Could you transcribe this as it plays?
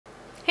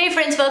Hey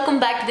friends, welcome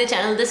back to the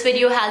channel. This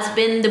video has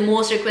been the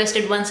most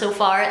requested one so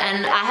far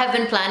and I have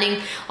been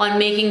planning on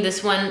making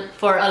this one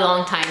for a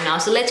long time now.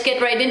 So let's get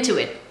right into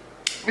it.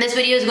 This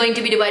video is going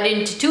to be divided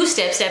into two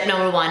steps, step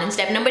number 1 and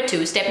step number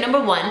 2. Step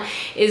number 1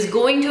 is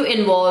going to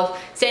involve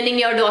sending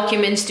your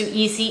documents to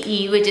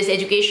ECE, which is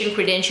Education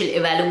Credential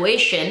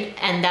Evaluation,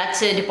 and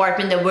that's a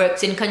department that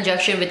works in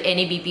conjunction with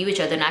NABP, which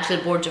are the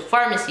National Boards of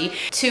Pharmacy,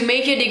 to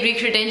make your degree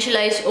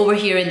credentialized over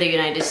here in the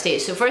United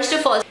States. So first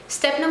of all,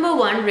 step number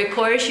 1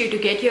 requires you to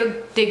get your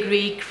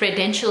degree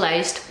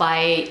credentialized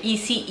by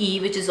ECE,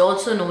 which is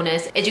also known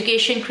as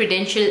Education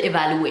Credential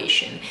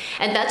Evaluation.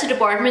 And that's a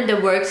department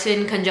that works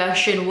in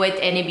conjunction with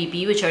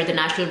NABP, which are the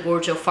National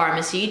Boards of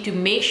Pharmacy, to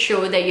make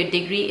sure that your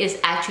degree is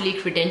actually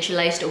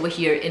credentialized over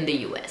here in the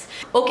US.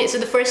 Okay, so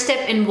the first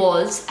step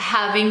involves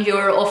having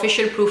your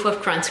official proof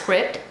of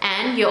transcript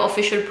and your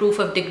official proof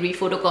of degree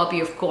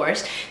photocopy, of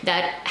course,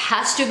 that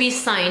has to be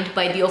signed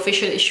by the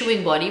official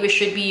issuing body, which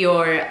should be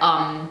your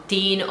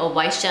dean or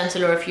vice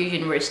chancellor of your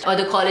university or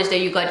the college that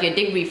you got your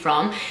degree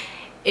from.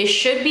 It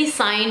should be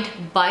signed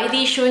by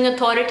the issuing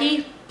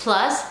authority,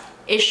 plus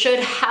it should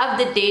have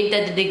the date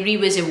that the degree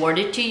was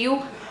awarded to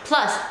you.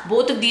 Plus,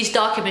 both of these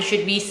documents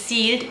should be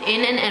sealed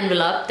in an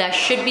envelope that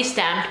should be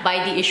stamped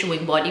by the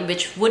issuing body,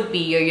 which would be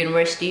your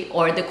university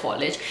or the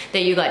college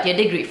that you got your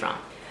degree from.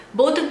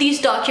 Both of these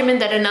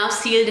documents that are now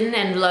sealed in an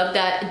envelope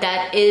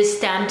that is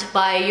stamped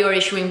by your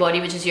issuing body,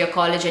 which is your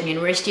college and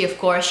university, of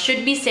course,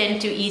 should be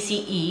sent to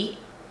ECE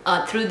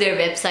through their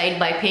website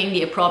by paying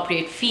the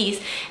appropriate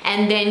fees,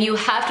 and then you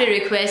have to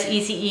request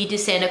ECE to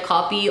send a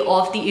copy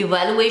of the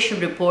evaluation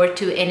report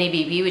to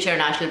NABP, which are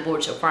National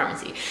Boards of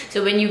Pharmacy.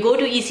 So when you go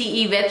to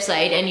ECE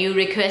website and you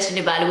request an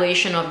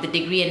evaluation of the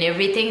degree and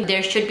everything,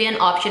 there should be an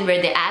option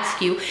where they ask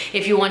you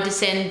if you want to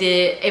send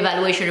the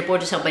evaluation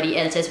report to somebody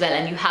else as well,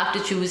 and you have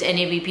to choose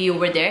NABP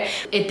over there.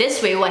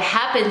 This way, what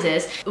happens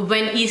is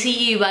when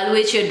ECE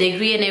evaluates your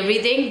degree and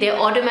everything, they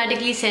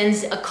automatically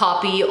sends a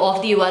copy of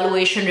the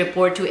evaluation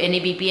report to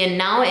NABP, and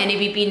now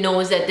NABP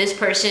knows that this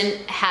person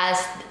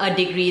has a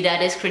degree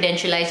that is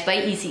credentialized by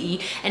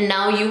ECE, and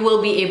now you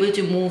will be able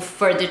to move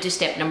further to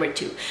step number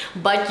 2.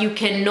 But you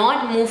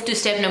cannot move to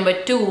step number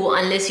 2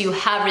 unless you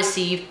have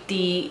received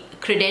the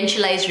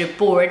credentialized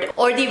report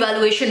or the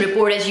evaluation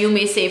report, as you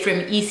may say, from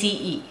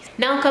ECE.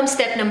 Now comes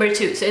step number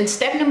 2. So in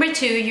step number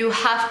 2, you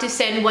have to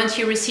send, once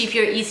you receive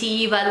your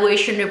ECE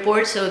evaluation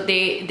report, so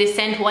they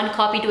send one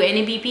copy to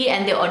NABP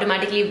and they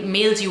automatically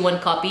mails you one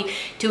copy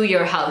to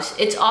your house.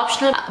 It's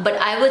optional, but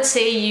I would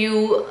say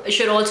you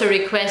should also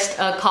request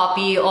a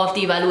copy of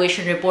the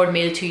evaluation report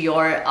mailed to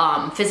your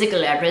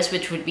physical address,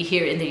 which would be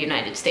here in the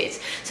United States.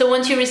 So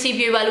once you receive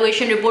your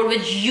evaluation report,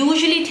 which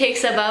usually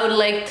takes about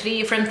like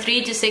from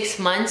 3 to 6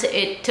 months,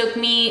 it took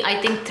me, I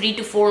think, 3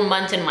 to 4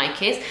 months in my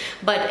case,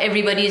 but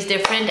everybody is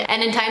different.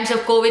 And in times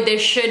of COVID, there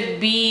should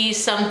be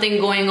something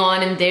going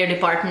on in their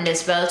department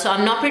as well. So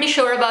I'm not pretty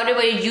sure about it,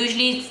 but it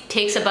usually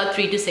takes about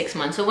 3 to 6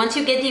 months. So once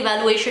you get the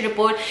evaluation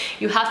report,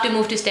 you have to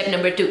move to step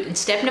number 2. In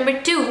step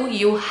number 2,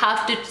 you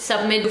have to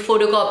submit a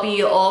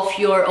photocopy of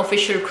your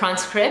official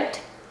transcript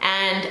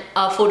and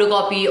a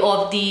photocopy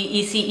of the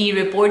ECE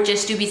report,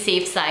 just to be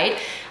safe side.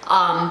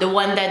 The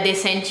one that they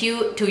sent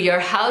you to your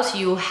house,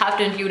 you have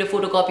to include a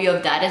photocopy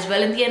of that as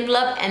well in the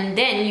envelope, and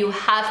then you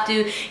have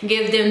to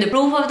give them the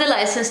proof of the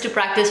license to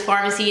practice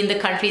pharmacy in the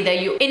country that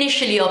you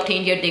initially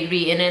obtained your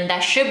degree in, and that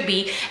should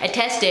be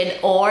attested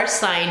or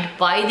signed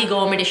by the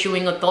government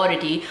issuing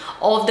authority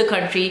of the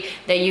country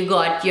that you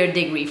got your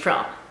degree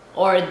from,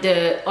 or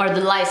the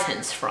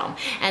license from,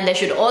 and that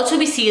should also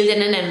be sealed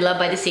in an envelope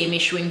by the same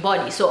issuing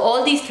body. So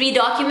all these 3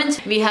 documents,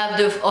 we have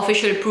the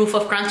official proof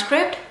of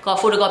transcript,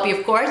 photocopy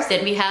of course,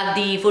 then we have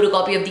the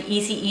photocopy of the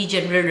ECE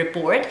general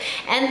report,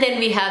 and then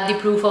we have the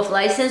proof of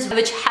license,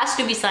 which has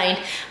to be signed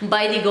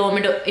by the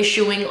government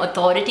issuing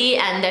authority,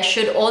 and that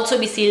should also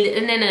be sealed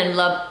in an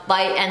envelope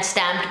and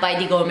stamped by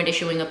the government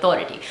issuing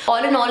authority.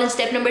 All in all, in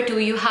step number 2,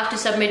 you have to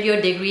submit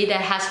your degree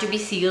that has to be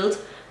sealed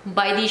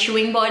by the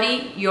issuing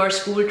body, your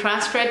school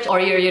transcripts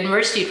or your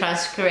university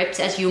transcripts,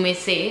 as you may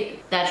say,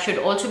 that should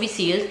also be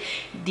sealed.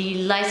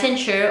 The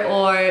licensure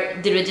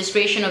or the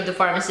registration of the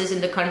pharmacist in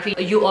the country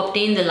you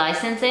obtain the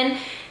license in,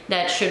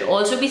 that should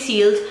also be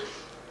sealed.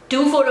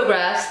 2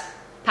 photographs,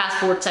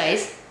 passport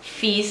size,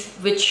 fees,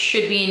 which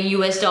should be in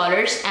US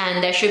dollars,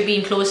 and that should be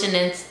enclosed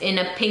in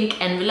a pink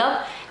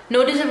envelope.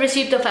 Notice of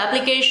receipt of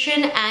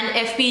application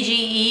and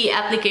FPGEE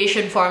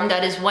application form,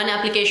 that is one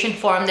application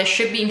form that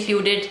should be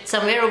included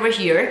somewhere over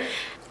here,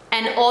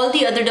 and all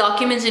the other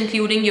documents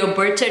including your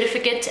birth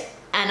certificate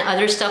and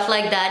other stuff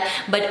like that.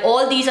 But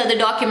all these other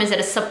documents that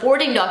are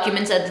supporting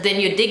documents other than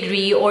your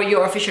degree or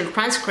your official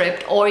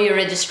transcript or your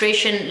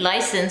registration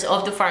license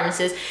of the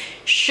pharmacist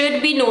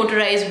should be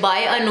notarized by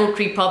a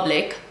notary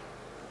public.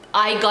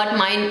 I got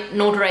mine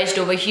notarized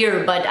over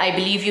here, but I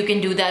believe you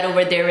can do that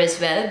over there as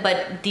well.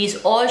 But these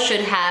all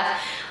should have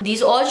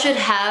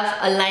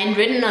a line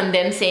written on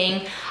them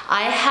saying,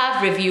 I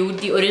have reviewed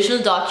the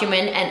original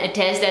document and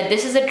attest that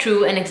this is a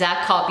true and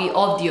exact copy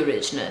of the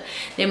original.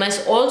 They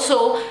must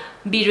also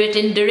be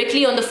written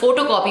directly on the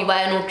photocopy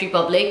by a notary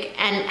public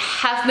and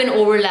have been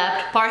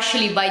overlapped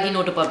partially by the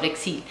notary public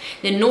seal.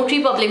 The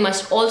notary public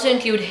must also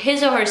include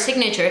his or her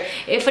signature.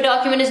 If a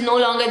document is no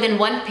longer than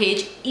 1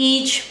 page,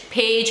 each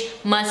page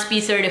must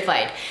be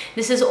certified.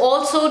 This is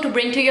also to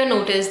bring to your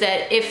notice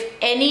that if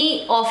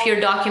any of your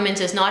documents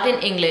is not in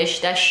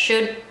English, that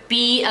should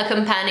be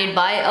accompanied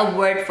by a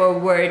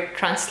word-for-word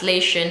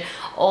translation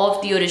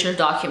of the original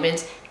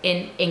documents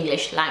in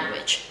English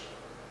language.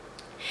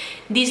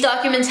 These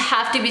documents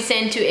have to be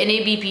sent to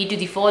NABP to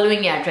the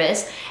following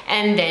address,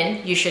 and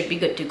then you should be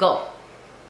good to go.